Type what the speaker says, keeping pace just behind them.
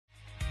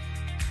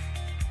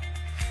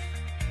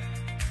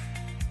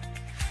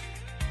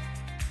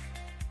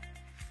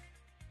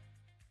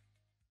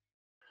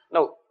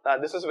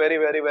This is very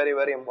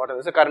important.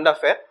 This is a current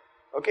affair.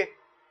 Okay.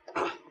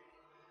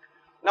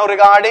 Now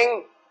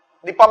regarding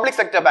the public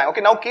sector bank.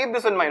 Okay, now keep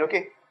this in mind.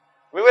 Okay,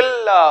 we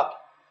will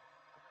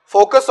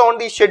focus on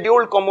the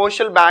scheduled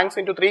commercial banks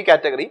into three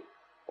categories.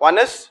 One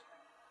is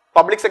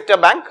public sector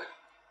bank,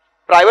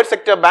 private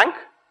sector bank,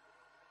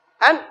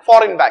 and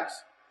foreign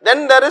banks.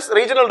 Then there is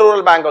regional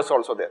rural bank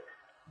also there.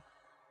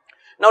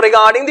 Now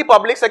regarding the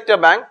public sector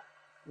bank,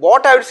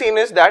 what I have seen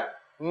is that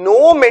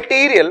no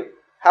material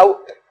have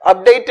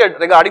updated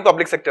regarding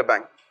public sector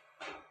bank.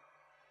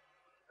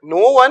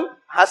 No one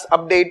has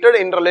updated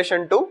in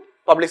relation to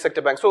public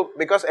sector bank. So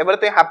because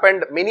everything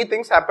happened, many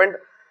things happened.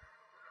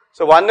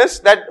 So one is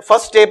that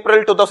 1st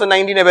April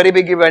 2019 a very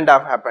big event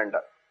have happened.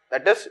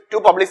 That is,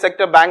 two public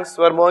sector banks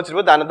were merged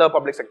with another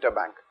public sector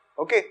bank.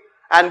 Okay,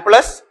 and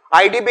plus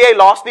IDBI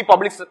lost the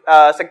public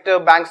sector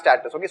bank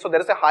status. Okay, so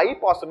there is a high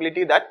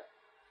possibility that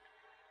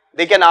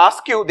they can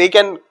ask you, they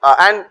can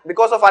and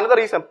because of another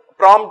reason,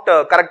 prompt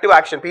corrective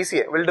action,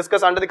 PCA, we'll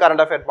discuss under the current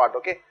affair part.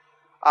 Okay,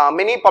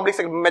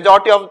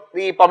 majority of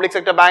the public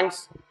sector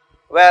banks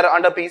were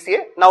under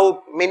PCA.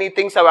 Now many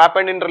things have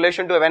happened in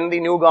relation to when the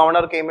new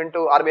governor came into,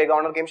 RBI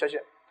governor came Shashi.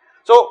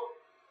 So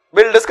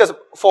we'll discuss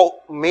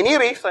for many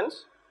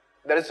reasons.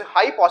 There is a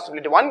high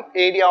possibility. One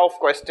area of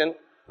question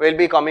will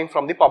be coming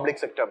from the public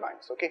sector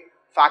banks. Okay,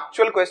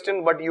 factual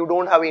question, but you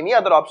don't have any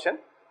other option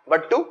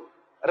but to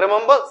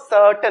remember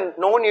certain.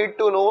 No need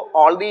to know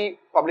all the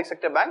public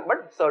sector bank,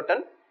 but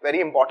certain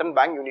very important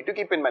bank you need to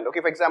keep in mind.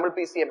 Okay, for example,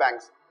 PCA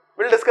banks.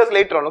 We'll discuss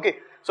later on. Okay,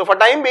 so for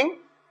time being,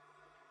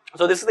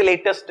 so this is the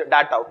latest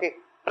data. Okay,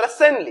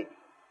 presently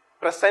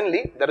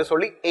there is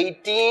only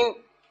 18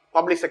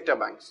 public sector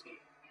banks.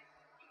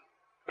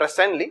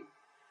 Presently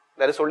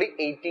there is only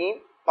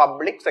 18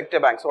 public sector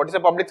banks. So what is a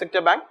public sector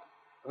bank?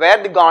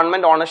 Where the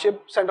government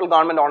ownership, central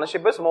government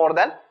ownership is more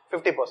than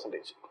 50%.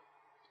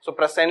 So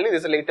presently this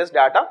is the latest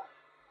data.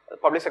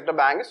 Public sector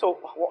bank. So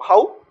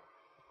how?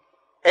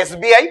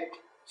 SBI.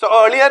 So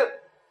earlier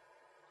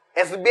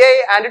SBI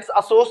and its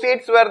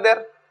associates were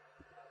there.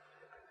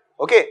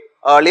 Okay,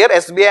 earlier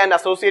SBI and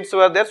associates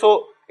were there.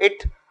 So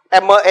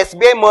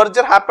SBI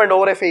merger happened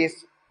over a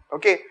phase.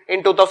 Okay,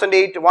 in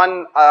 2008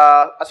 one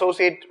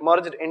associate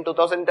merged, in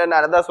 2010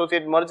 another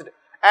associate merged,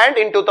 and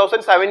in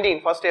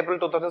 2017, 1st April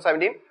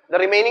 2017, the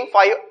remaining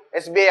 5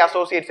 SBI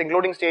associates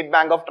including State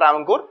Bank of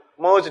Travancore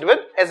merged with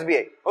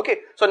SBI.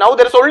 Okay, so now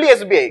there is only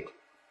SBI.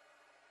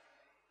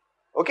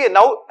 Okay,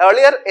 now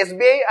earlier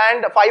SBI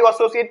and 5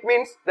 associate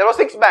means there were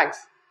 6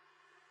 banks.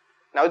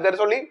 Now there is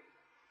only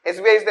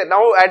SBI is there.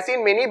 Now I had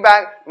seen many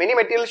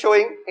material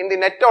showing in the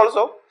net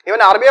also. Even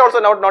RBI also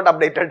not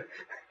updated.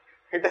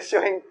 It is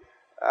showing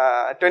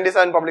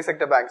 27 public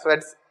sector banks. So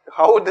that's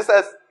how this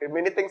has,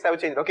 many things have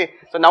changed. Okay,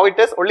 so now it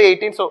is only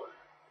 18. So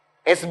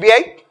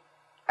SBI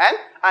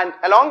and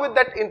along with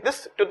that, in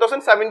this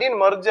 2017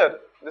 merger,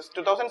 is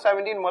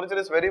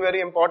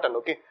very important.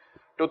 Okay,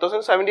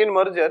 2017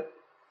 merger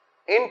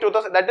in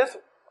 2000, that is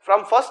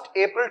from 1st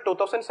April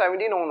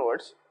 2017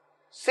 onwards,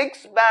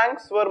 6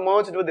 banks were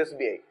merged with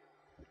SBI.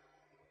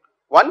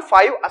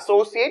 5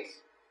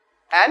 associates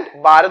and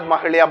Bharat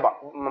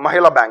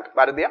Mahila Bank.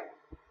 Bharatiya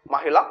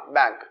Mahila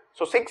Bank.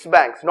 So 6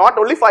 banks, not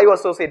only 5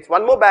 associates.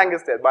 One more bank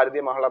is there,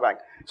 Bharatiya Mahila Bank.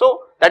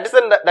 So that's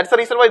the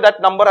reason why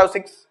that number of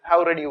 6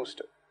 have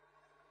reduced.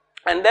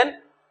 And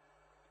then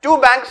 2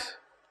 banks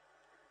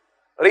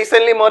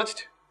recently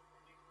merged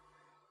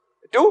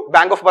to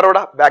Bank of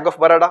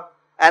Baroda,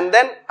 and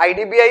then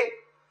IDBI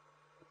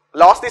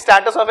lost the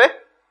status of a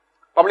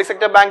public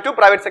sector bank to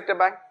private sector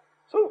bank.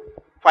 So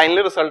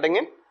finally resulting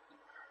in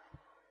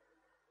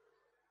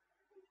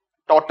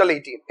total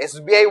 18.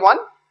 SBI 1.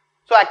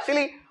 So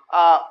actually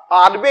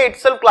RBI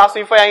itself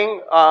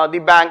classifying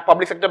the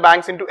public sector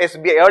banks into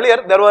SBI.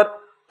 Earlier there were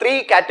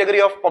 3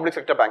 categories of public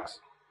sector banks.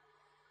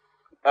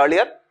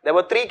 Earlier there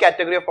were 3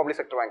 categories of public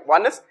sector bank.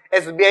 One is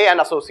SBI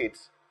and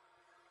associates.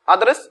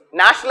 Other is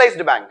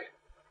nationalized bank.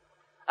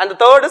 And the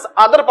third is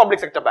other public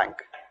sector bank.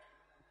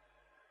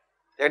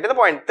 Get to the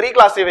point. 3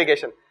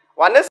 classification.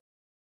 One is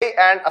SBI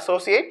and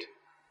associate.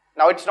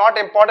 Now it's not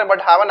important,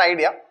 but have an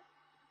idea.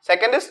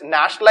 Second is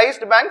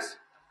nationalized banks.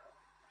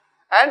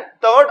 And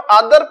third,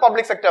 other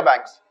public sector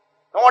banks.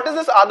 Now what is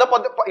this other?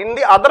 In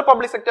the other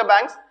public sector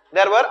banks,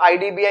 there were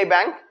IDBI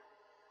Bank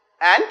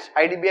and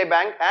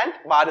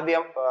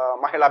Bharatiya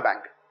Mahila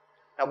Bank.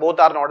 Now both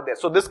are not there.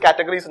 So this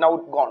category is now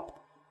gone.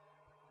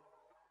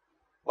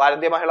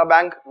 Bharatiya Mahila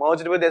Bank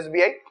merged with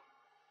SBI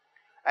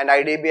and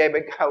IDBI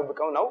Bank have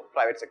become now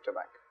private sector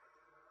bank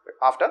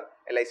after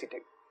LIC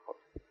take.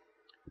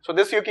 So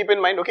this you keep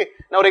in mind. Okay.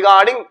 Now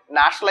regarding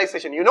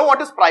nationalization, you know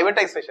what is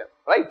privatization,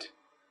 right?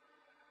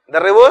 The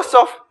reverse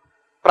of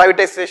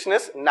privatization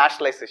is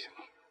nationalization.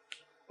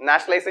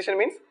 Nationalization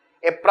means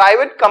a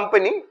private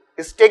company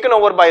is taken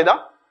over by the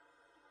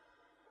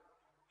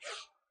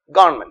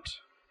government,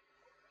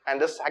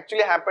 and this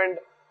actually happened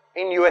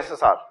in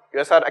USSR.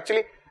 USSR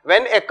actually,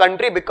 when a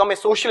country becomes a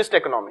socialist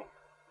economy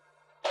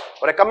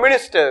or a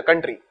communist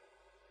country,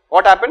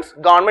 what happens?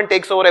 Government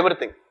takes over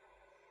everything.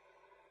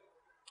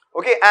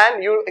 Okay,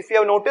 and if you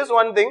have noticed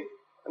one thing,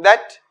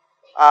 that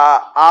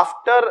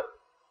after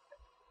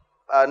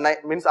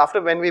means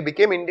after when we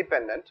became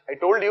independent, I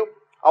told you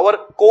our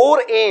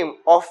core aim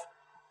of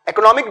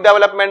economic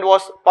development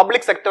was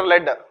public sector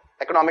led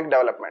economic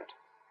development.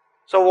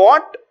 So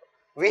what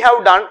we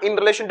have done in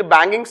relation to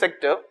banking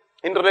sector,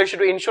 in relation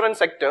to insurance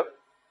sector,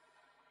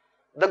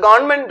 the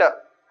government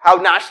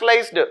have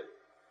nationalized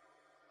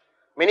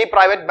many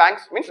private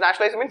banks. Means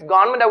nationalized means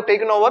government have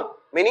taken over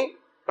many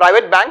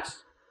private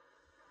banks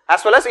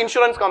as well as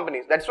insurance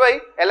companies. That's why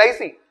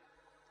LIC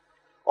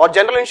or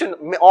general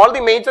insurance, all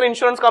the major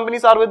insurance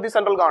companies are with the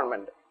central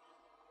government.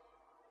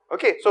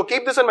 Okay, so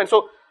keep this in mind.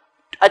 So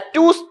at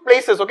two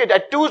places, okay,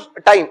 at two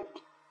time.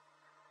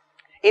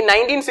 In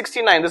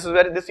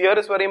 1969, this year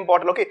is very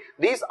important. Okay,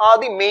 these are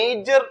the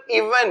major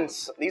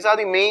events. These are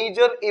the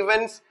major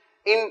events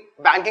in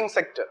banking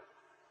sector.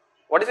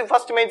 What is the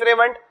first major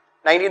event?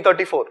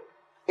 1934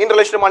 in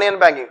relation to money and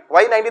banking.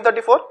 Why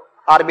 1934?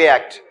 RBI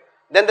Act.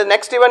 Then the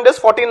next event is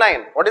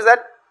 49. What is that?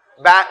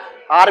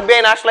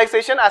 RBI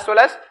nationalization as well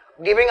as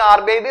giving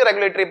RBI the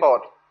regulatory power.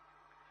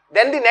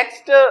 Then the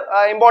next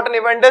important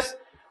event is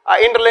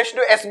in relation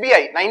to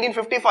SBI,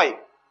 1955.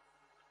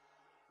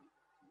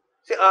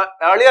 See,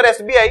 earlier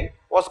SBI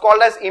was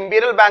called as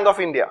Imperial Bank of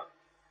India.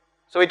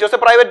 So it was a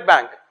private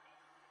bank.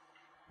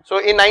 So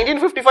in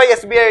 1955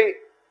 SBI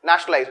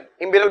nationalized.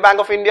 Imperial Bank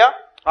of India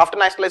after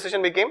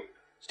nationalization became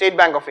State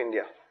Bank of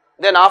India.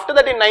 Then after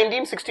that in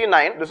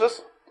 1969, this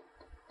is,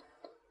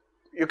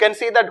 you can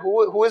see that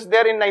who is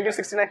there in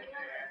 1969?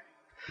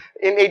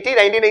 In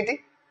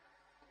 1980?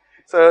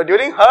 So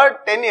during her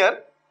tenure,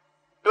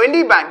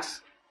 20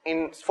 banks,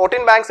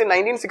 14 banks in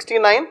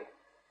 1969.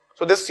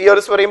 So this year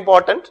is very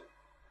important.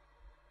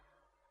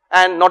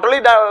 And not only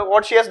that,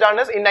 what she has done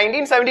is in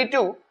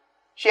 1972,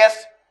 she has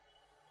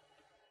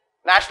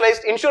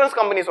nationalized insurance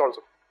companies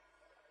also.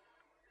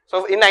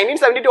 So in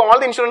 1972, all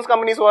the insurance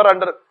companies were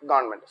under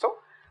government. So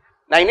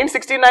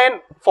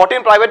 1969,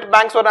 14 private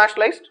banks were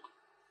nationalized.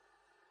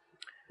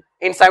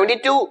 In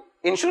 72,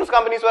 insurance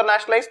companies were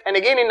nationalized, and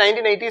again in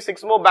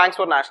 1986, more banks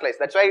were nationalized.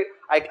 That's why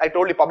I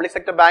told you public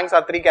sector banks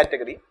are three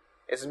category.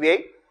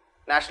 SBI,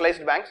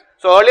 nationalized banks.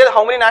 So earlier,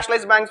 how many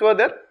nationalized banks were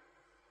there?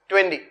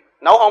 20.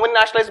 Now how many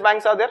nationalized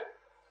banks are there?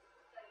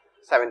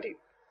 17.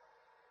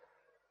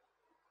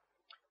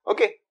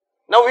 Okay.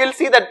 Now we will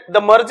see that the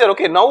merger.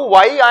 Okay. Now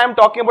why I am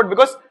talking about,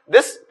 because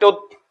this,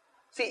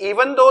 see,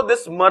 even though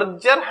this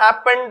merger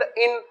happened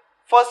in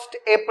 1st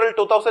April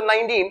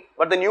 2019,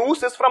 but the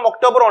news is from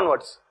October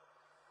onwards.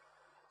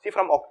 See,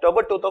 from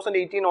October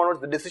 2018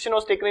 onwards, the decision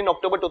was taken in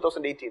October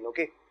 2018.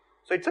 Okay.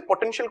 So it's a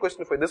potential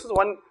question for you. This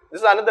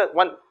is another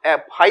one, a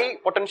high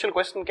potential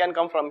question can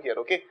come from here.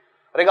 Okay.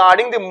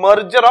 Regarding the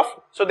merger of,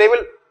 so they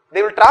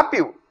will trap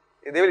you.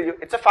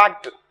 It's a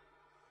fact.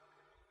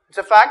 It's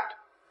a fact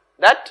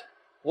that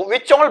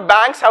which all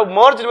banks have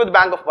merged with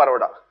Bank of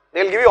Baroda.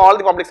 They will give you all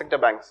the public sector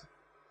banks.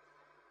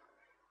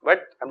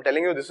 But I'm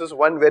telling you, this is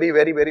one very,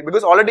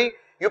 because already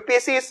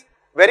UPSC is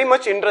very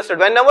much interested.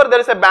 Whenever there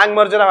is a bank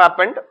merger have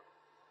happened,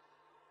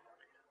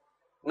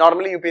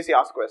 normally UPSC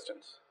asks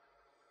questions.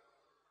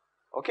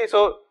 Okay,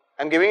 so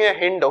I'm giving a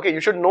hint. Okay,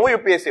 you should know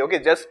UPSC. Okay,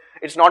 just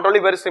it's not only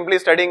very simply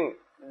studying,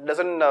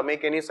 doesn't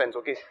make any sense.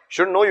 Okay,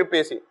 should know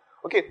UPSC.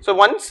 Okay,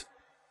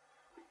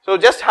 so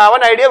just have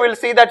an idea. We'll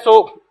see that.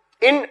 So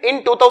in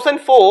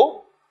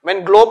 2004,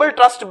 when Global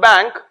Trust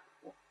Bank,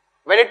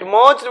 when it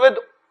merged with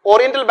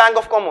Oriental Bank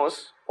of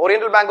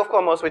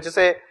Commerce, which is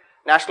a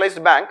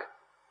nationalized bank,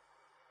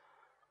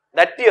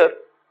 that year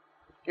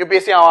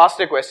UPSC asked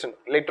a question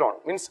later on.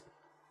 Means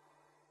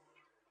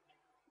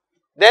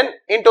then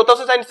in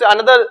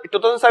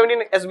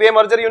 2017 SBI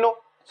merger, you know.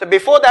 So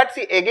before that,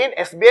 see, again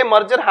SBI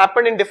merger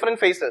happened in different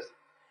phases.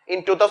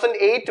 In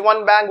 2008,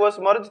 one bank was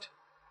merged.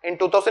 In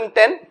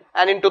 2010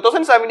 and in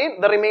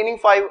 2017, the remaining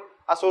 5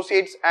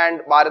 associates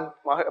and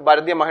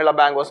Bharatiya Mahila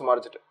Bank was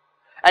merged.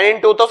 And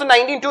in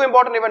 2019, 2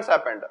 important events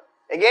happened.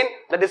 Again,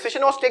 the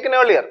decision was taken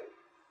earlier.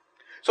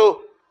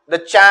 So the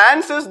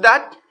chance is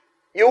that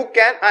you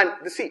can,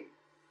 and see,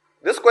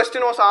 this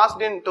question was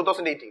asked in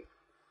 2018.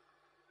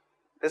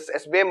 This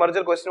SBI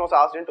merger question was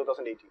asked in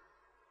 2018.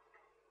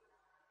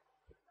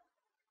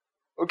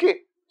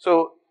 Okay,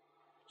 so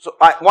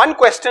one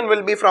question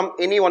will be from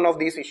any one of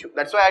these issues.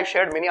 That's why I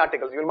shared many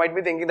articles. You might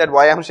be thinking that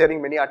why I am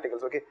sharing many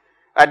articles. Okay,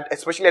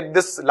 especially at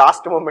this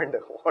last moment,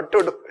 what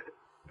to do?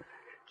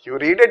 You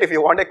read it. If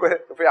you want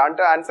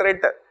to answer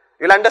it,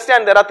 you'll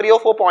understand there are 3 or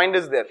 4 points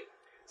is there.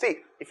 See,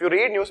 if you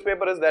read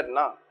newspaper is that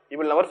you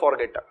will never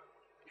forget.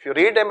 If you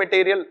read a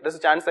material, there's a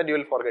chance that you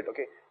will forget.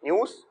 Okay,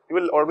 news you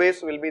will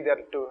always be there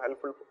to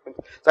helpful.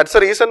 That's the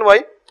reason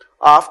why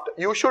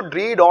you should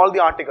read all the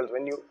articles.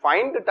 When you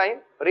find the time,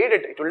 read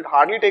it. It will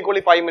hardly take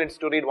only 5 minutes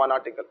to read one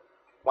article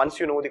once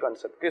you know the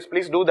concept. Okay,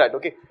 please do that.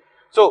 Okay,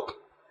 so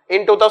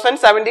in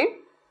 2017,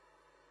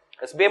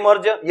 SBI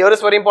merger year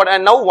is very important.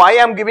 And now why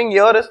I am giving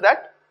year is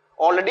that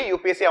already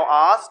UPSC have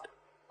asked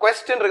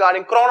question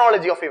regarding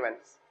chronology of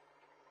events.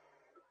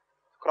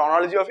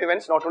 Chronology of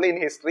events not only in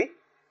history.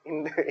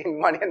 In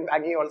money and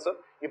banking also,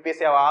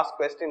 UPSC have asked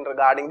question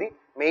regarding the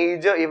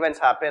major events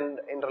happened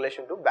in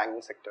relation to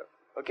banking sector.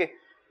 Okay.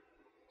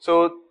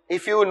 So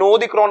if you know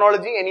the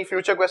chronology, any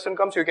future question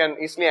comes, you can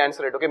easily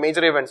answer it. Okay,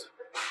 major events.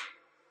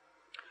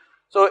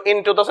 So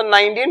in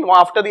 2019,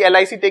 after the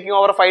LIC taking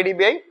over of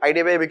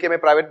IDBI became a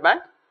private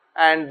bank,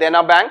 and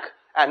Dena Bank.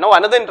 And now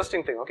another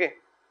interesting thing. Okay,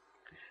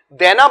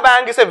 Dena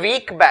Bank is a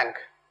weak bank,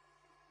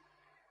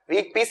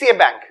 weak PCA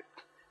bank.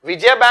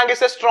 Vijaya Bank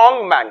is a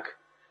strong bank.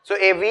 So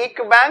a weak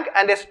bank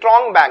and a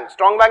strong bank.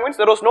 Strong bank means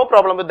there was no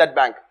problem with that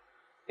bank.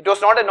 It was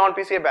not a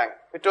non-PCA bank.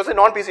 It was a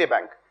non-PCA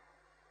bank.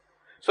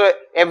 So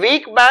a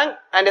weak bank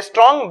and a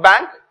strong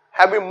bank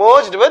have been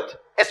merged with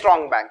a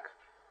strong bank.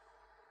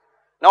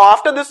 Now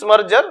after this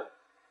merger,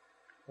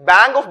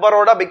 Bank of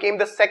Baroda became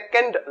the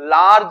second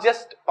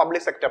largest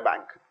public sector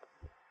bank,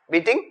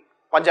 beating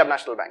Punjab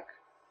National Bank.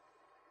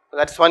 So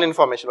that's one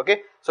information,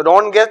 okay. So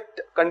don't get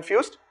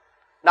confused.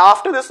 Now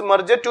after this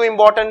merger, two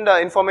important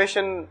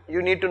information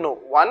you need to know.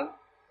 One,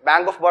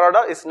 Bank of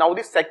Baroda is now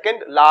the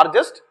second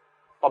largest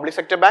public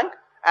sector bank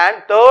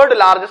and third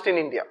largest in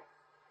India.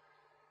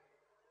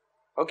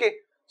 Okay.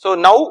 So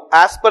now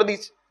as per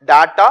this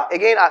data,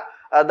 again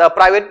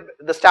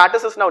the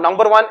status is now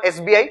number one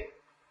SBI.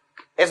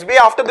 SBI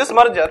after this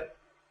merger,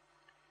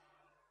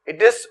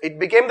 it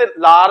became the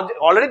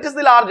already it is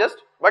the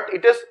largest, but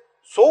it is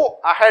so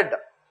ahead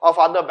of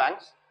other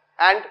banks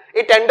and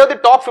it entered the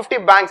top 50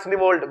 banks in the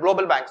world,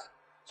 global banks.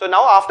 So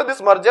now after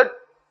this merger,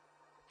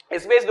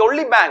 SBI is the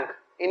only bank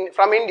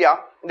from India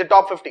in the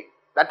top 50.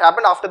 That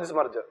happened after this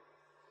merger.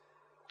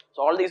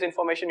 So all these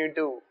information you need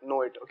to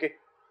know it, okay.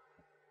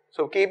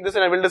 So keep this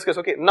and I will discuss,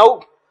 okay.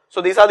 Now,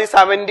 so these are the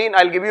 17,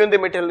 I will give you in the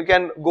material, you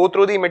can go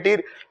through the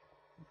material.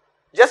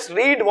 Just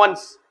read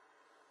once,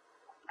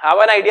 have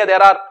an idea,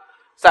 there are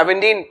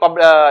 17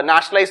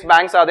 nationalized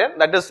banks are there,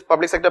 that is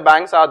public sector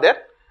banks are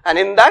there, and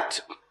in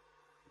that,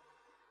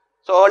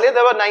 so earlier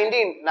there were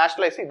 19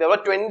 nationalized, see there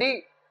were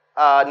 19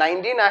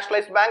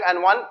 nationalized bank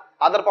and one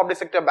other public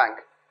sector bank.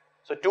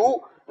 So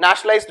two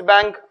nationalized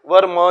bank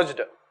were merged.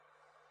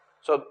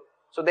 So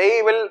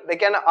they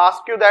can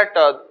ask you that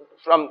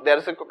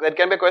there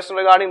can be a question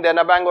regarding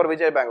Dena Bank or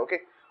Vijay Bank, okay,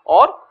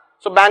 or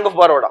so Bank of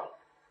Baroda.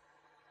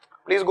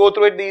 Please go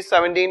through it, these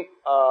 17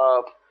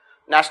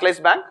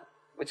 nationalized bank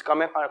which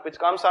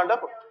comes under,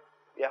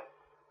 yeah.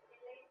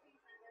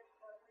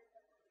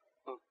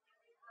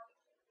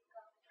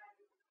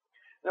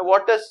 Now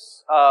what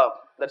is,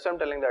 that's why I am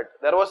telling that,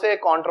 there was a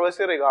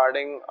controversy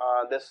regarding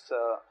this,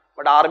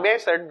 but RBI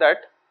said that,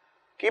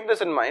 keep this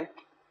in mind,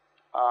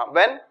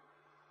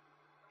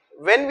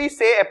 when we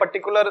say a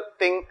particular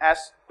thing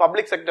as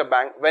public sector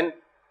bank, when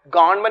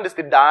government is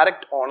the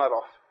direct owner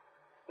of.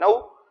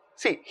 Now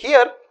see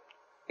here,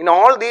 in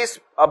all these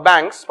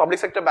banks, public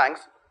sector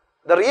banks,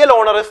 the real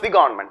owner is the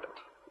government.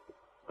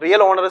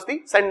 Real owner is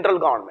the central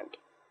government.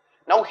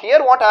 Now here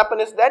what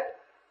happened is that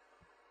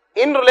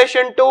in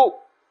relation to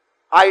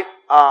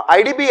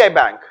IDBI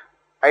Bank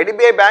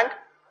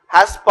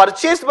has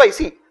purchased by,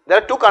 see, there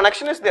are two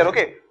connections there,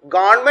 okay.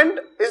 Government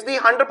is the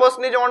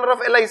 100% owner of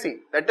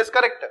LIC, that is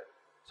correct.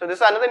 So this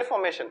is another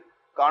information.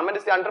 Government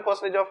is the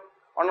 100% of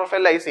owner of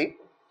LIC,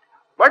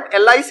 but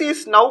LIC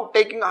is now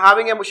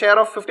having a share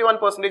of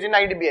 51% in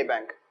IDBI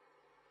Bank.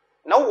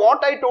 Now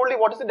what I told you,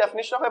 what is the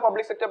definition of a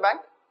public sector bank?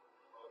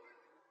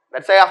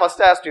 That's why I first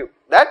asked you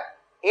that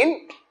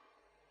in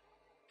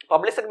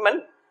public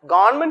segment,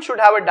 government should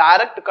have a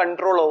direct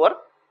control over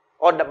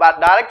or the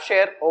direct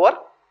share over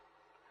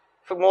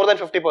more than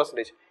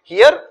 50%.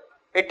 Here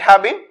it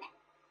have been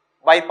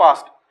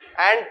bypassed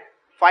and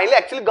finally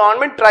actually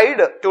government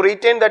tried to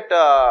retain that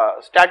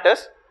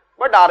status,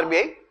 but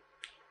RBI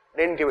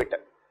didn't give it.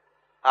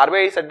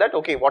 RBI said that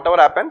okay, whatever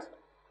happens,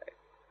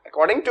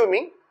 according to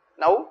me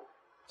now,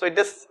 so it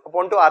is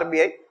upon to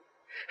RBI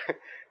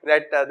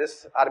that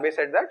this RBI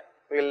said that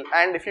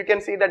and if you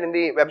can see that in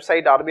the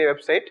website, RBI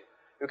website,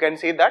 you can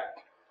see that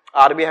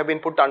RBI have been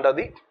put under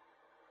the,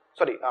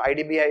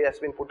 IDBI has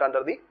been put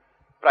under the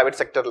private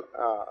sector,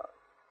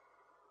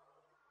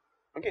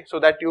 okay, so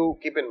that you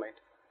keep in mind.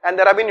 And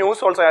there have been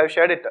news also, I have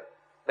shared it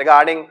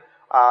regarding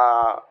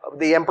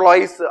the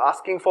employees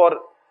asking for,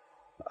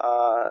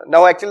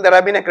 now actually there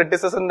have been a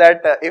criticism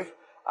that if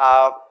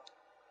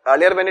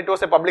earlier when it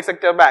was a public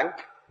sector bank,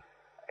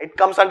 it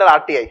comes under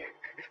RTI.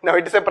 Now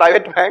it is a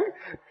private bank,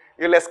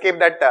 you will escape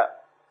that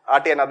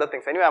RTI and other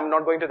things. Anyway, I am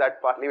not going to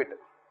that part, leave it.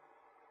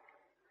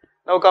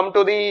 Now come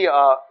to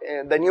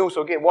the news,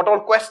 okay. What all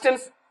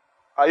questions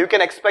you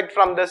can expect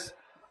from this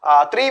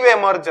three-way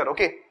merger,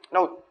 okay.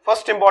 Now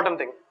first important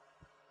thing.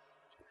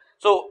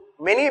 So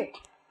many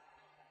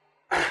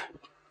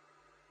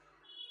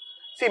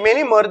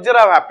merger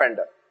have happened,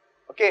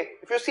 okay.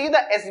 If you see the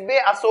SBI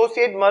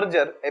associate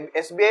merger,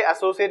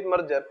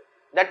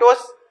 that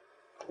was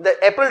the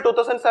April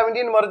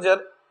 2017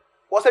 merger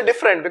was a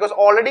different because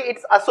already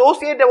its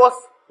associate was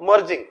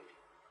merging.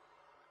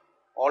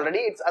 Already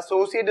its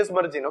associate is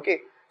merging,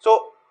 okay.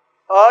 So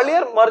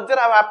earlier merger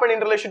have happened in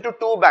relation to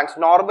two banks.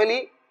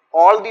 Normally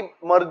all the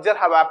merger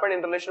have happened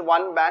in relation to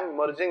one bank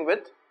merging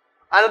with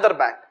another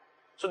bank.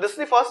 So this is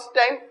the first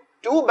time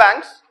two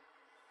banks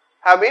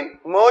have been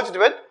merged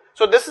with.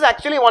 So this is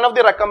actually one of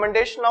the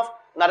recommendation of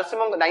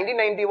Narasimhan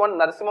 1991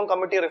 Narasimhan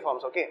Committee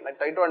reforms. Okay, I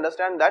try to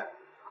understand that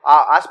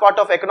as part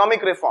of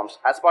economic reforms,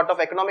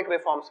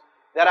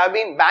 there have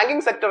been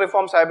banking sector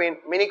reforms. Have been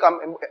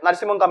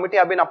Narasimhan Committee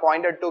have been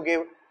appointed to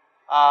give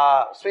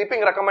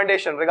sweeping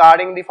recommendation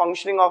regarding the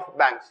functioning of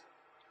banks.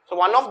 So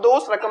one of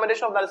those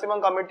recommendations of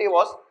Narasimhan Committee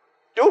was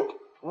to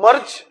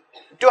merge,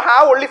 to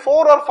have only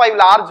 4 or 5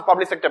 large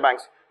public sector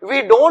banks.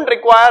 We don't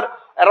require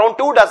around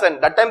 2 dozen.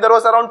 That time there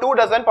was around 2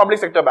 dozen public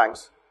sector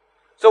banks.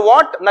 So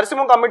what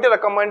Narasimhan Committee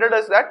recommended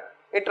is that,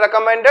 it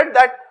recommended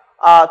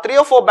that 3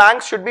 or 4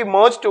 banks should be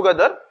merged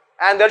together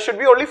and there should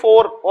be only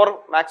 4 or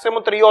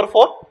maximum 3 or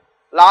 4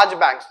 large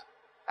banks,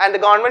 and the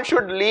government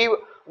should leave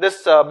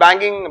this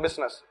banking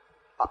business.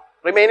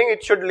 Remaining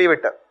it should leave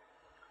it.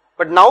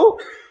 But now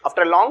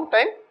after a long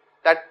time,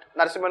 that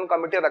Narasimhan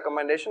Committee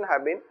recommendation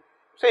have been,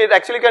 so it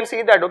actually can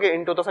see that, okay,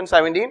 in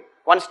 2017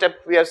 one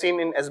step we have seen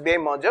in SBI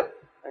merger,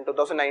 in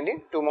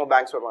 2019 2 more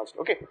banks were merged.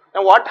 Okay,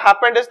 now what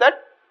happened is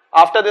that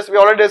after this we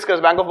already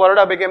discussed, Bank of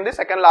Baroda became the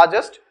second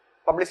largest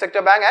public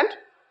sector bank and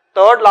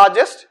third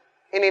largest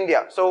in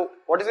India. So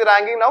what is the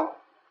ranking now?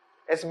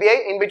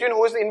 SBI, in between,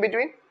 who is in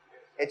between?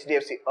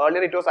 HDFC.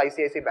 Earlier it was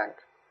ICICI Bank.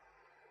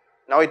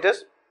 Now it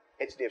is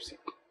HDFC.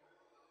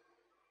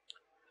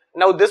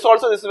 Now this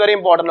is very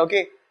important,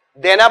 okay.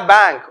 Dena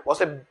Bank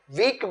was a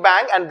weak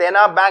bank, and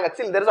Dena Bank,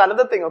 actually there is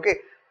another thing, okay.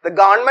 The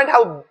government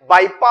have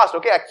bypassed,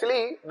 okay,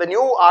 actually the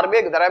new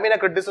RBI, there have been a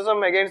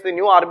criticism against the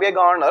new RBI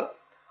governor.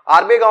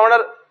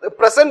 The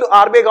present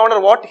RBI governor,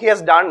 what he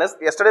has done is,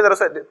 day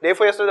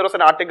before yesterday there was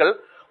an article,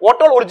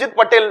 what all Urjit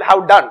Patel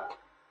have done,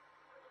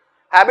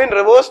 have been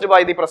reversed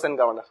by the present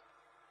governor.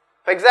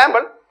 For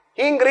example,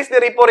 he increased the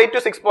repo rate to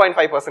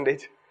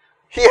 6.5%.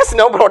 He has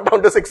now brought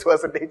down to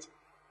 6%.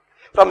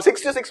 From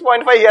 6 to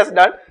 6.5 he has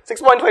done,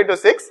 6.5 to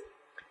 6.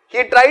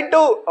 He tried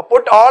to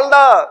put all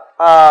the,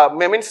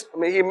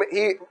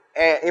 he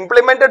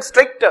implemented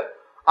strict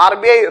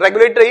RBI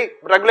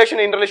regulation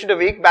in relation to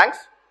weak banks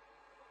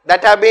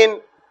that have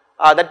been,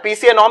 that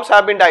PCA norms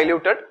have been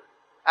diluted,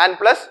 and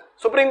plus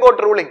Supreme Court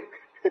ruling.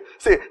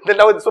 See,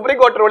 now the Supreme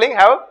Court ruling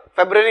have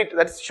February,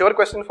 that's sure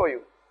question for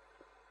you.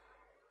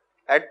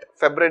 At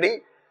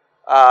February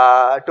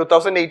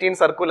 2018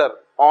 circular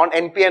on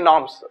NPA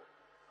norms.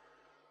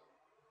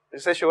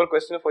 This is a sure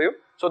question for you.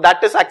 So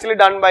that is actually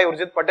done by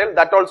Urjit Patel.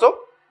 That also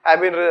have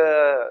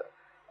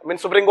been,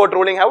 Supreme Court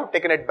ruling have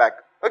taken it back.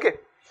 Okay.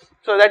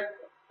 So that,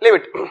 leave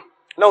it.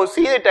 Now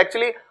see it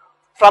actually,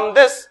 from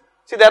this,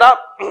 see there are,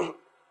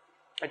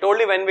 I told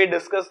you when we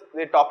discussed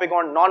the topic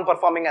on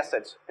non-performing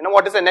assets. You know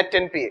what is a net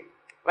NPA,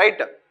 right?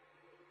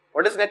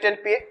 What is net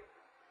NPA?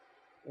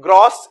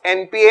 Gross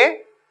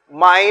NPA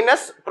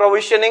minus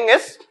provisioning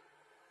is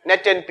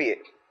net NPA.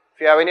 If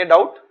you have any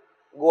doubt,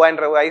 go and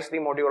revise the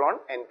module on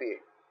NPA.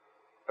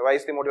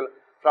 Revise the module.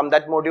 From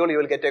that module, you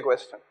will get a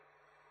question.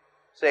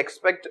 So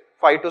expect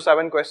 5 to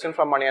 7 questions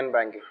from money and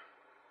banking.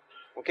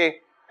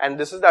 Okay, and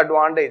this is the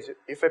advantage.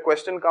 If a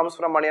question comes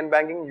from money and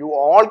banking, you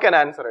all can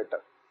answer it.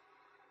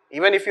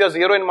 Even if you are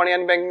 0 in money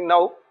and banking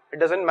now, it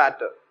doesn't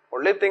matter.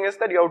 Only thing is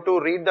that you have to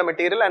read the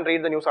material and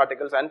read the news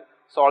articles and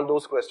solve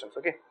those questions.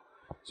 Okay,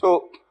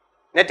 so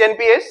net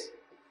NPA is,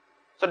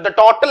 so the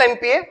total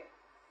NPA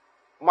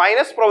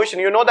minus provision.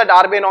 You know that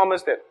RBI norm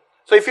is there.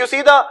 So if you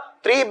see the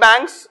 3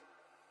 banks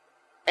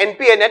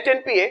NPA, net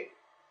NPA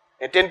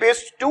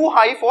is too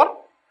high for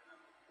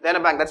then a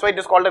bank. That's why it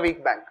is called a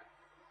weak bank.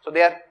 So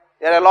they are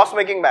a loss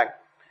making bank.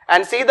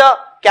 And see the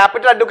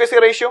capital adequacy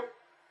ratio.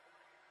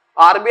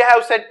 RBI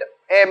have set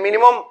a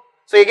minimum.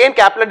 So again,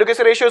 capital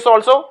adequacy ratio is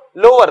also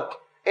lower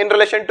in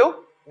relation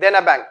to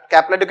Dena Bank.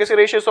 Capital adequacy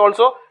ratio is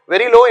also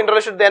very low in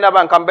relation to Dena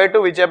Bank compared to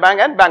Vijay Bank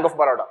and Bank of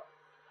Baroda.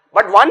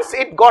 But once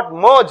it got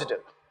merged,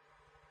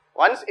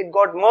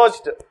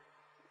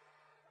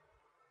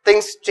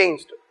 things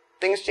changed.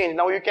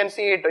 Now you can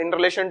see it in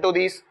relation to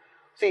these.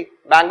 See,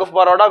 Bank of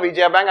Baroda,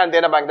 Vijaya Bank and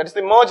Dena Bank. That is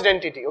the merged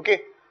entity.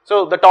 Okay.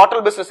 So the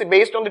total business,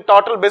 based on the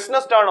total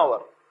business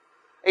turnover,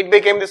 it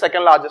became the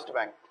second largest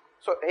bank.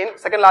 So in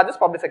second largest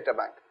public sector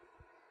bank.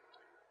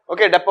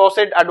 Okay,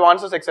 deposit,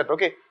 advances, etc.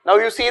 Okay. Now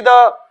you see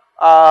the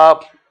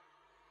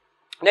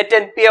net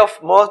NPA of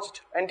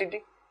merged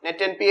entity. Net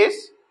NPA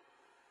is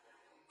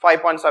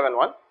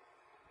 5.71.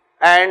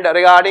 And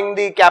regarding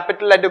the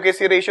capital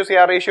adequacy ratio,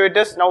 CR ratio, it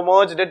is now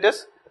merged, it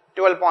is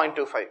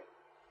 12.25.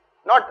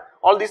 Not,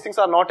 all these things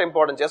are not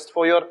important, just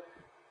for your,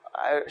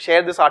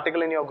 share this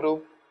article in your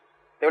group.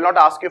 They will not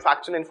ask you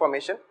factual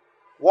information.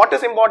 What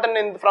is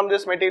important from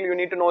this material you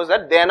need to know is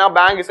that Dena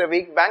Bank is a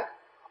weak bank.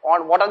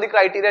 On what are the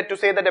criteria to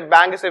say that a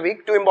bank is a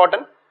weak? 2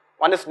 important.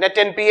 One is net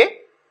NPA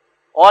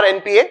or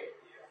NPA,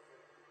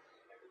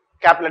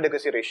 capital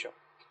adequacy ratio.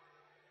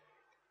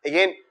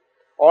 Again,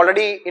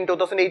 already in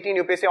 2018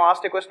 UPSC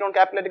asked a question on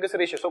capital adequacy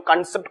ratio. So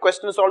concept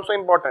question is also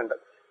important.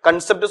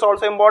 Concept is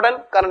also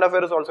important, current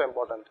affair is also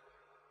important.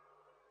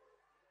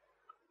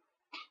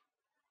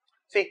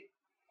 See,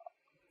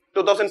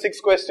 2006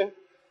 question.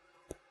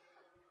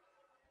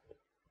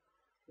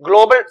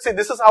 Global, see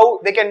this is how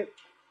they can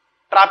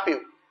trap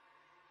you.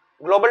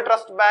 Global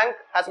Trust Bank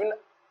has been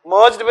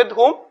merged with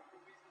whom?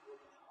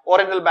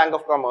 Oriental Bank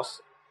of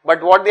Commerce.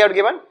 But what they are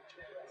given?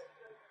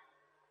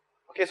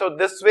 Okay, so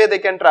this way they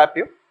can trap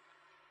you.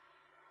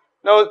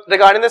 Now,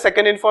 regarding the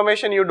second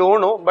information, you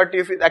don't know, but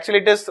if actually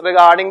it is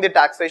regarding the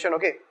taxation,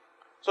 okay.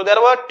 So,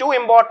 there were two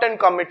important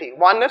committee.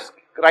 One is,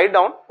 write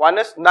down, one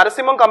is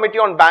Narasimhan Committee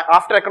on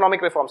after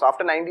economic reforms,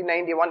 after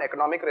 1991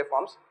 economic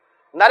reforms.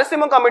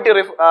 Narasimhan Committee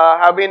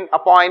have been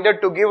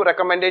appointed to give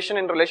recommendation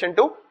in relation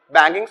to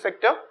banking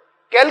sector.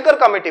 Kelkar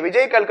Committee,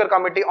 Vijay Kelkar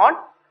Committee on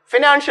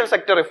financial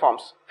sector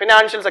reforms,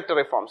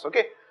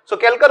 okay. So,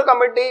 Kelkar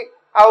Committee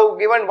have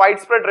given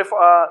widespread,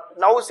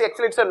 now see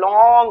actually it's a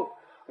long,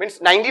 means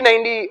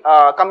 1990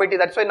 committee,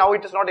 that's why now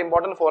it is not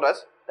important for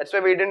us, that's why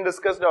we didn't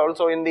discuss it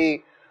also in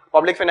the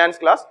public finance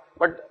class,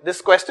 but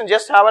this question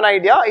just have an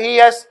idea. He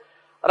has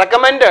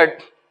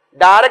recommended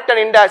direct and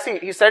indirect, see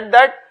he said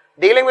that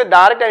dealing with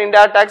direct and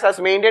indirect tax has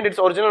maintained its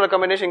original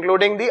recommendation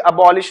including the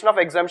abolition of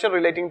exemption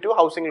relating to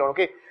housing loan,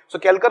 okay. So,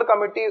 Kelkar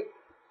Committee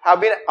have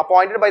been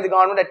appointed by the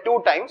government at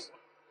 2 times.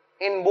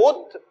 In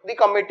both the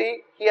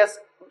committee, he has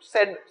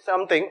said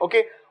something,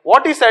 okay.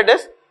 What he said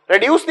is,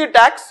 reduce the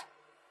tax,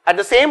 at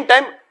the same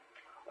time,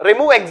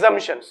 remove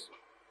exemptions.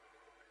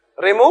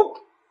 Remove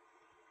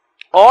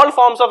all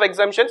forms of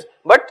exemptions,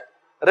 but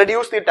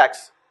reduce the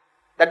tax.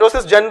 That was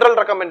his general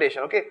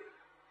recommendation, okay.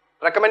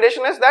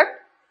 Recommendation is that,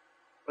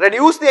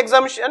 reduce the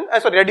exemption,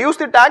 reduce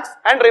the tax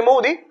and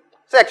remove the,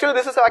 so actually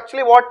this is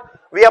actually what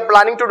we are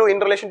planning to do in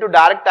relation to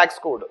direct tax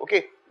code,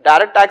 okay.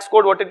 Direct tax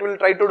code, what it will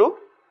try to do?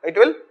 It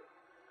will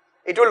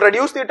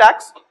reduce the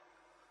tax,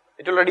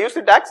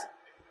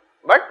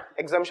 but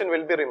exemption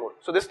will be removed.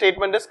 So, this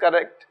statement is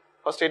correct,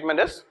 first statement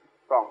is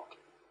wrong.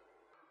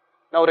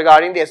 Now,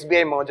 regarding the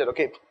SBI merger,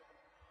 okay.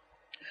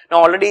 Now,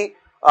 already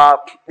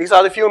these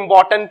are the few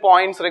important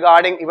points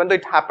regarding, even though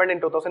it happened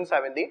in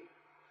 2017,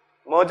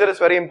 merger is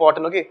very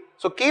important, okay.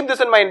 So, keep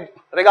this in mind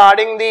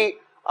regarding the,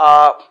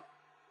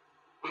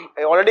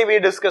 already we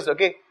discussed,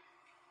 okay.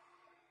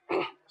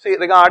 See,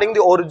 regarding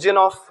the origin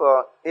of,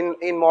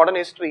 in modern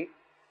history,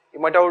 you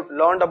might have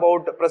learned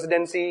about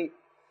presidency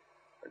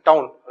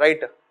town,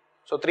 right?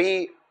 So,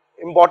 3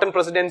 important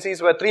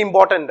presidencies were 3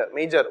 important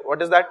major,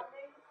 what is that?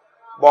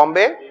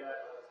 Bombay,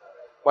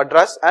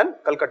 Madras and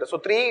Calcutta. So,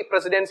 3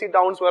 presidency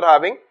towns were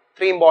having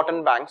 3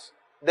 important banks.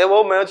 They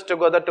were merged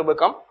together to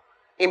become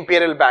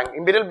Imperial Bank.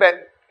 Imperial Bank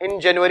in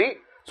January,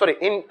 sorry,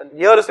 in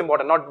year is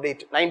important, not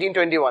date,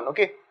 1921,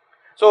 okay.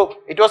 So,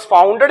 it was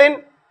founded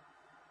in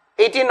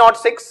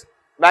 1806,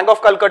 Bank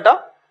of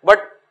Calcutta, but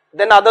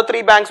then other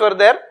 3 banks were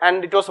there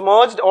and it was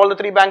merged, all the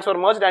 3 banks were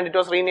merged and it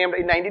was renamed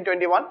in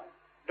 1921,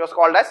 it was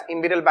called as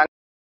Imperial Bank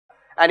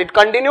and it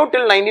continued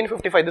till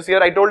 1955, this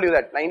year I told you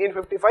that,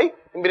 1955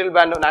 Imperial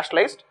Bank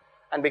nationalized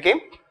and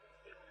became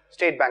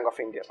State Bank of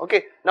India,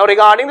 okay. Now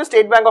regarding the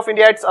State Bank of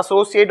India, its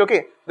associate,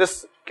 okay,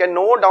 this can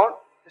note down,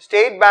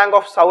 State Bank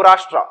of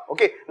Saurashtra,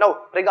 okay.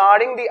 Now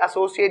regarding the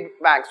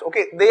associate banks,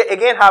 okay, they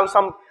again have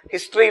some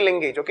history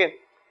linkage, okay.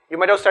 You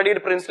might have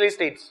studied princely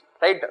states,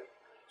 right?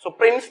 So,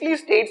 princely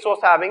states was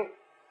having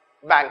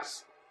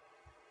banks.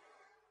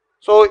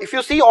 So, if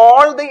you see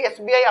all the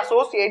SBI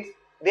associates,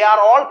 they are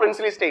all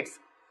princely states.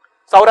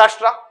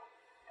 Saurashtra,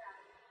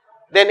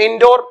 then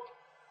Indore,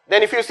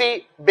 then if you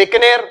see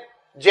Bikaner,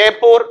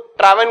 Jaipur,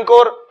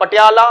 Travancore,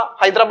 Patiala,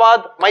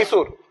 Hyderabad,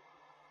 Mysore,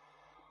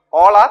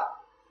 all are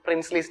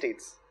princely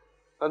states.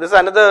 Now, this is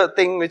another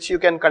thing which you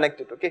can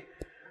connect it, okay.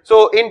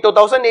 So, in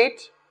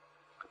 2008,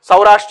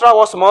 Saurashtra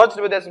was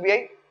merged with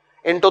SBI.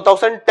 In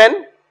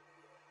 2010,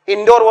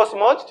 Indore was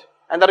merged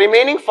and the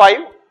remaining 5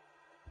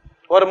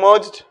 were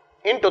merged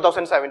in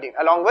 2017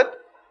 along with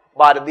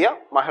Bharatiya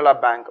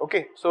Mahila Bank,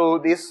 okay. So,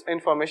 this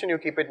information you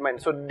keep it in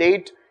mind. So,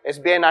 date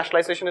SBI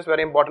nationalization is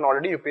very important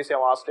already, UPSC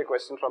have asked a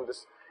question from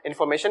this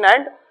information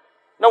and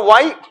now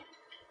why,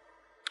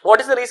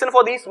 what is the reason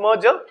for this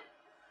merger?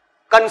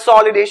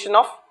 Consolidation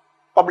of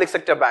public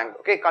sector bank,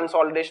 okay,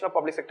 consolidation of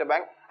public sector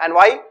bank and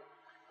why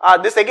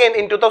this again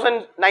in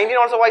 2019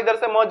 also why there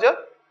is a merger?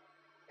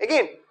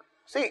 Again,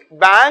 see,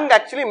 bank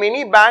actually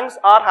many banks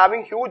are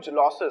having huge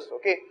losses,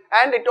 okay,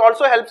 and it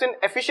also helps in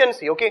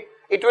efficiency, okay.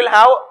 It will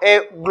have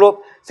a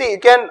see, you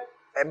can,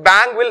 a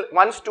bank will,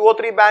 once 2 or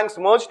 3 banks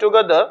merge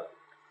together,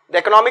 the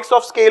economics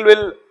of scale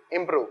will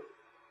improve,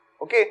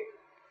 okay.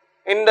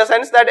 In the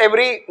sense that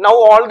now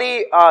all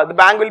the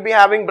bank will be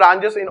having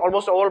branches in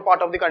almost all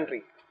part of the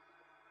country,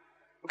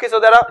 okay.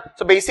 So,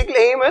 so basically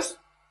aim is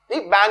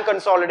the bank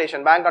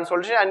consolidation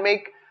and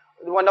make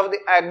one of the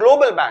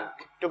global bank,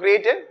 to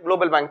create a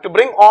global bank, to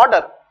bring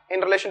order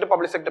in relation to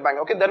public sector bank,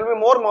 okay. There will be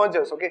more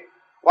mergers, okay.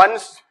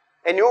 Once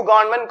a new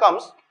government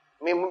comes,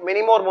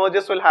 many more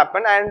mergers will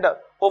happen and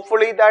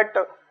hopefully that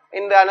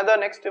in the another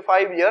next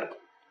 5 years,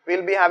 we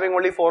will be having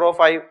only 4 or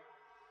 5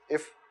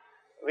 if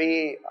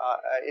a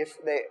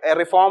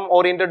reform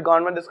oriented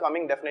government is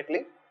coming,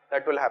 definitely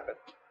that will happen.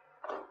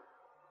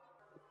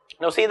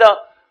 Now see the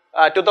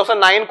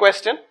 2009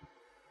 question,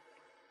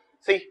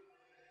 see.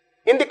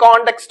 In the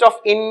context of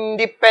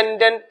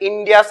independent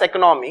India's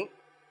economy,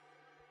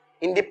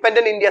 so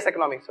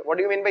what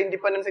do you mean by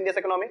independence India's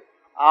economy?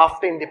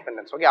 After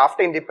independence, okay,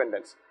 after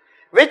independence.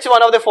 Which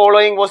one of the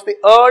following was the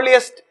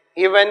earliest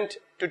event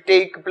to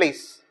take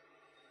place?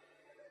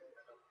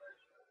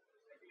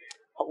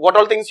 What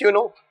all things you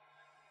know?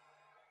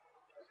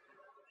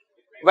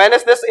 When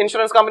is this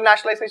insurance company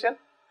nationalization?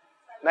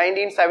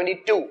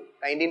 1972.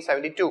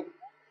 1972.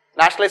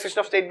 Nationalization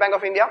of State Bank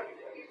of India?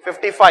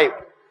 55.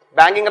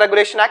 Banking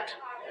Regulation Act?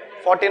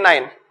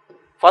 49.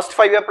 First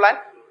 5-year plan?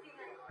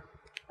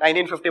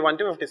 1951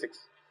 to 56.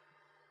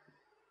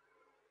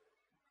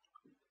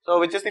 So,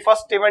 which is the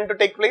first event to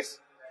take place?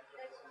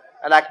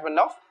 Enactment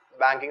of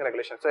banking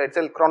regulation. So, it's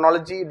a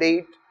chronology,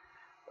 date.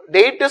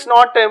 Date is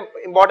not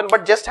important,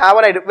 but just have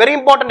an idea. Very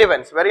important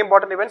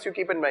events you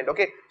keep in mind.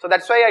 Okay. So,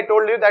 that's why I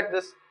told you that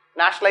this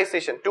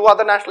nationalization, 2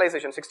 other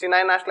nationalization,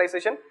 69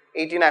 nationalization,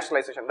 80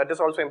 nationalization. That is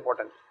also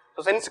important.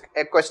 So, since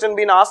a question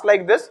been asked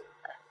like this,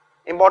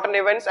 important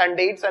events and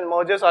dates and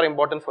mergers are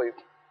important for you.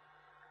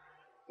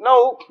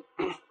 Now,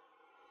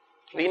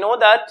 we know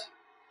that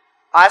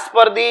as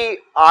per the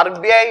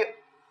RBI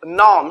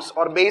norms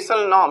or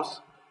Basel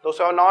norms, those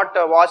who have not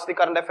watched the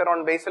current affair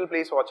on Basel,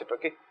 please watch it,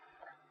 okay.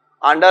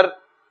 Under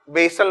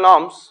Basel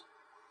norms,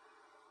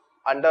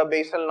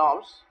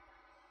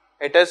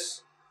 it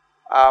is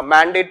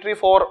mandatory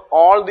for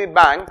all the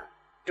bank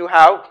to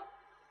have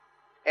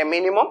a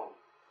minimum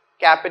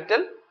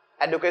capital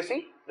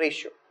adequacy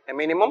ratio. A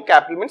minimum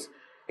capital means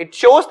it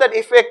shows that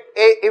if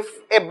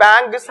a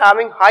bank is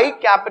having high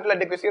capital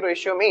adequacy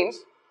ratio means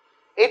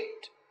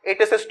it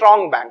is a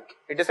strong bank.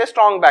 It is a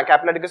strong bank.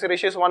 Capital adequacy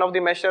ratio is one of the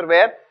measure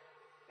where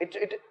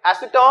it as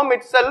the term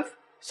itself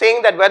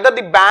saying that whether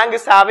the bank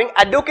is having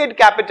adequate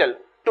capital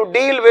to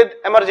deal with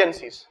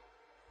emergencies.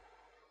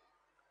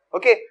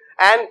 Okay,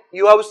 and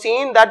you have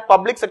seen that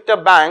public sector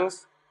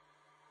banks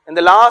in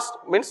the last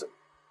means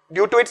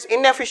due to its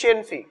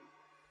inefficiency,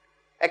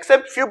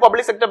 except few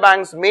public sector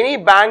banks, many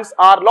banks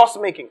are loss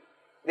making.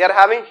 They are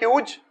having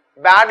huge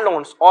bad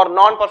loans or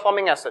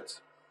non-performing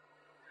assets.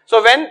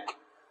 So when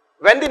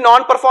the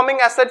non-performing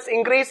assets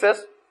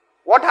increases,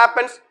 what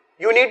happens?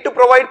 You need to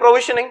provide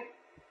provisioning.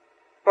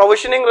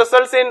 Provisioning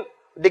results in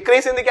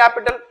decrease in the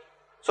capital.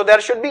 So there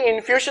should be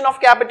infusion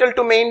of capital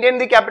to maintain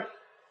the capital.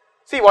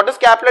 See, what is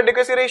capital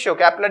adequacy ratio?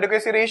 Capital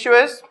adequacy ratio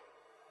is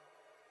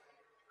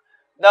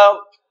the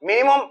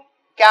minimum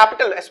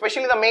capital,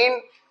 especially the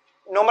main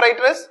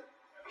numerator is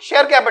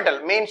share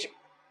capital, main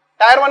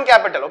tier 1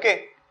 capital,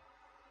 okay,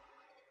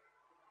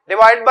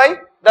 divided by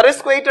the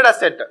risk weighted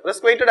asset,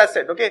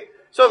 okay.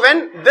 So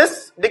when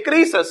this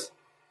decreases,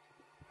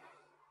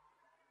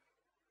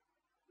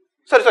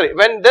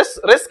 when this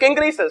risk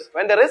increases,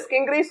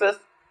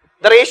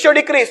 the ratio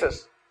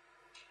decreases.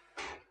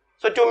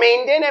 So to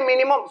maintain a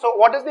minimum, so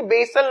what is the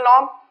Basel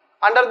norm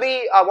under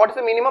the, what is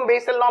the minimum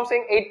Basel norm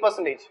saying?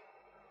 8%.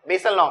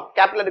 Basel norm,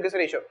 capital adequacy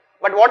ratio.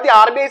 But what the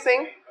RBI is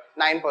saying?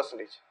 9%.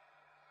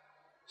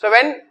 So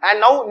when, and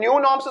now new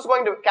norms is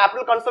going to,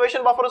 capital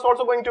conservation buffer is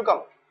also going to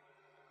come.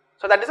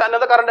 So that is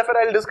another current affair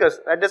I will discuss.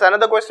 That is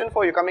another question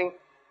for you coming,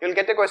 you will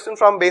get a question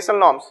from Basel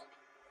norms.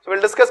 So we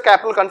will discuss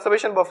capital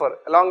conservation buffer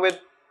along with,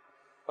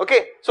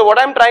 okay. So what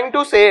I am trying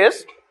to say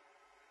is,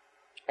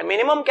 a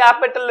minimum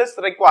capital is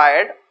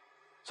required.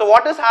 So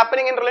what is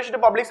happening in relation to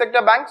public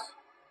sector banks?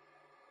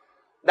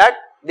 That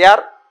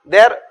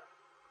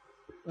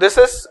this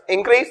is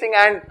increasing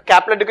and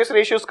capital adequacy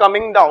ratio is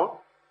coming down.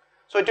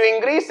 So to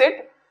increase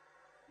it,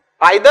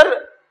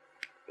 either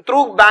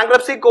through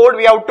bankruptcy code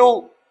we have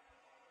to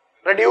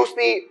reduce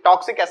the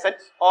toxic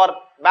assets or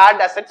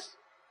bad assets,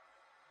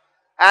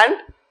 and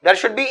there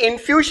should be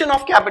infusion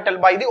of capital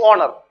by the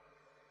owner.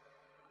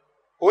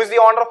 Who is the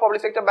owner of public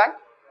sector bank?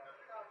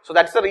 So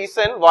that's the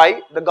reason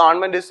why the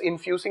government is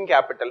infusing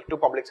capital to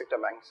public sector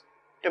banks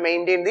to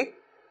maintain the.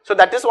 So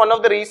that is one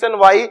of the reason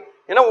why,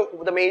 you know,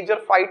 the major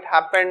fight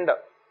happened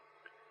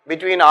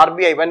between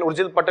RBI when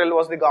Urjit Patel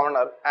was the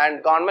governor,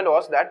 and government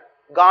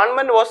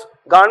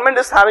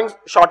is having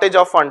shortage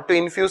of fund to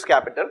infuse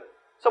capital.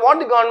 So what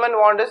the government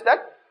wants is that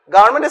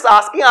government is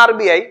asking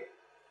RBI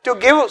to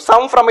give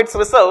some from its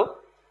reserve,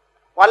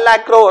 1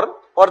 lakh crore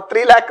or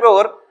 3 lakh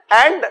crore,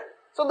 and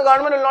so the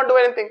government will not do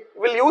anything.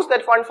 Will use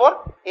that fund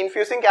for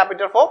infusing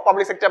capital for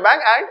public sector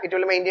bank, and it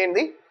will maintain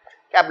the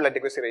capital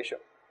adequacy ratio.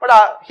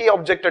 But he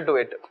objected to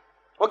it.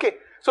 Okay.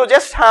 So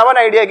just have an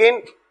idea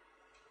again.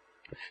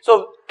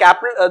 So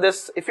capital,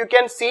 this, if you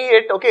can see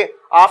it, okay,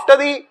 after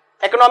the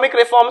economic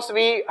reforms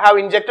we have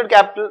injected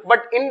capital,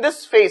 but in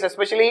this phase,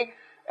 especially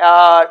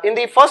in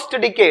the first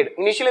decade,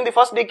 initially in the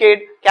first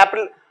decade,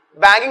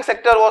 banking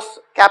sector was,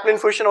 capital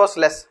infusion was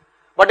less.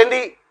 But in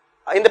the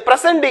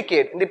present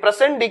decade,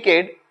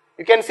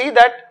 you can see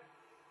that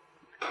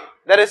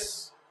there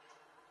is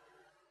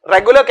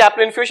regular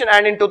capital infusion,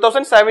 and in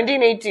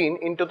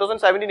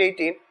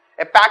 2017-18,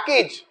 a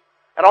package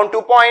around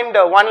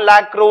 2.1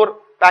 lakh crore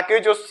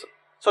package was,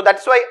 so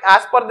that's why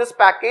as per this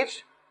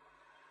package,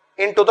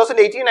 in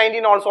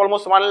 2018-19 also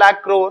almost 1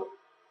 lakh crore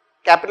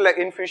capital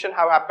infusion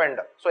have happened.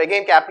 So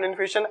again capital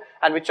infusion,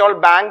 and which all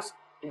banks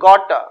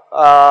got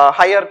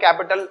higher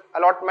capital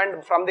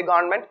allotment from the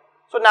government.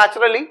 So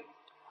naturally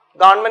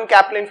government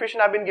capital infusion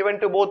have been given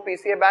to both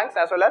PCA banks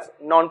as well as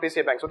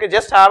non-PCA banks. Okay,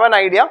 just have an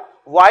idea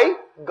why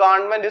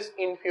government is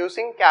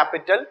infusing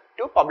capital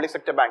to public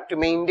sector bank to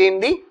maintain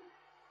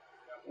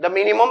the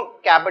minimum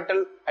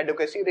capital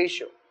adequacy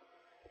ratio.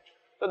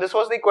 So this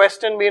was the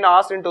question being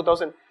asked in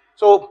 2000.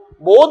 So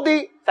both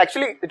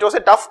actually it was a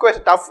tough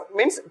question. Tough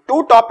means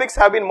two topics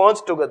have been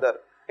merged together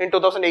in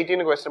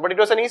 2018 question, but it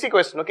was an easy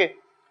question. Okay.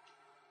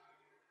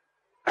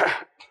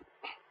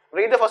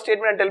 Read the first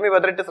statement and tell me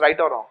whether it is right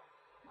or wrong.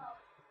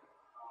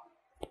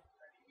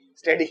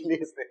 Steadily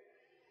is there.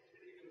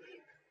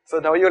 So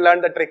now you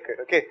learned the trick.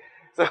 Okay.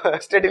 So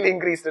steadily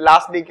increased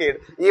last decade.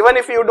 Even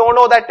if you don't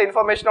know that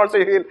information also,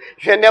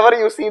 whenever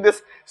you see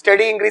this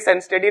steady increase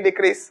and steady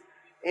decrease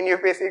in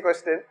UPSC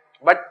question.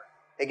 But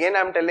again I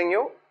am telling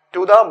you,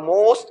 to the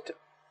most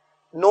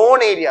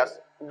known areas.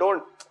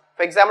 Don't,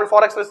 for example,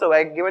 Forex reserve.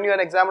 I have given you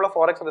an example of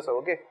Forex reserve.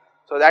 Okay.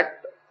 So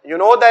that you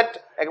know that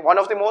one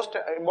of the most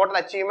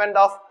important achievement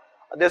of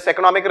this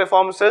economic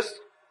reforms is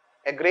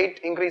a great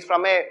increase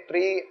from a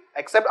 3,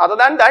 except other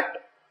than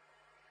that,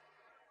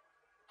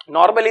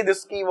 normally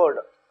this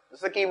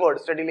is a keyword,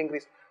 steady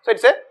increase. So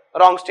it's a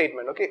wrong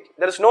statement. Okay.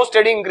 There is no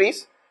steady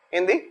increase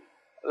in the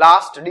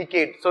last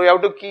decade. So you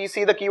have to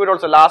see the keyword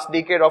also, last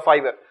decade or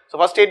 5 years. So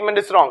first statement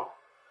is wrong.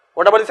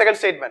 What about the second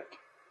statement?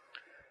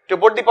 To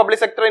put the public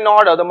sector in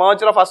order, the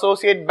merger of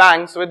associate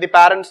banks with the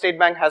parent state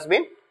bank has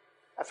been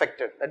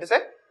affected. That is a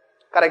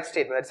correct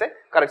statement. That's a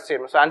correct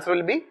statement. So answer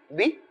will be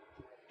B,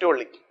 2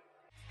 only.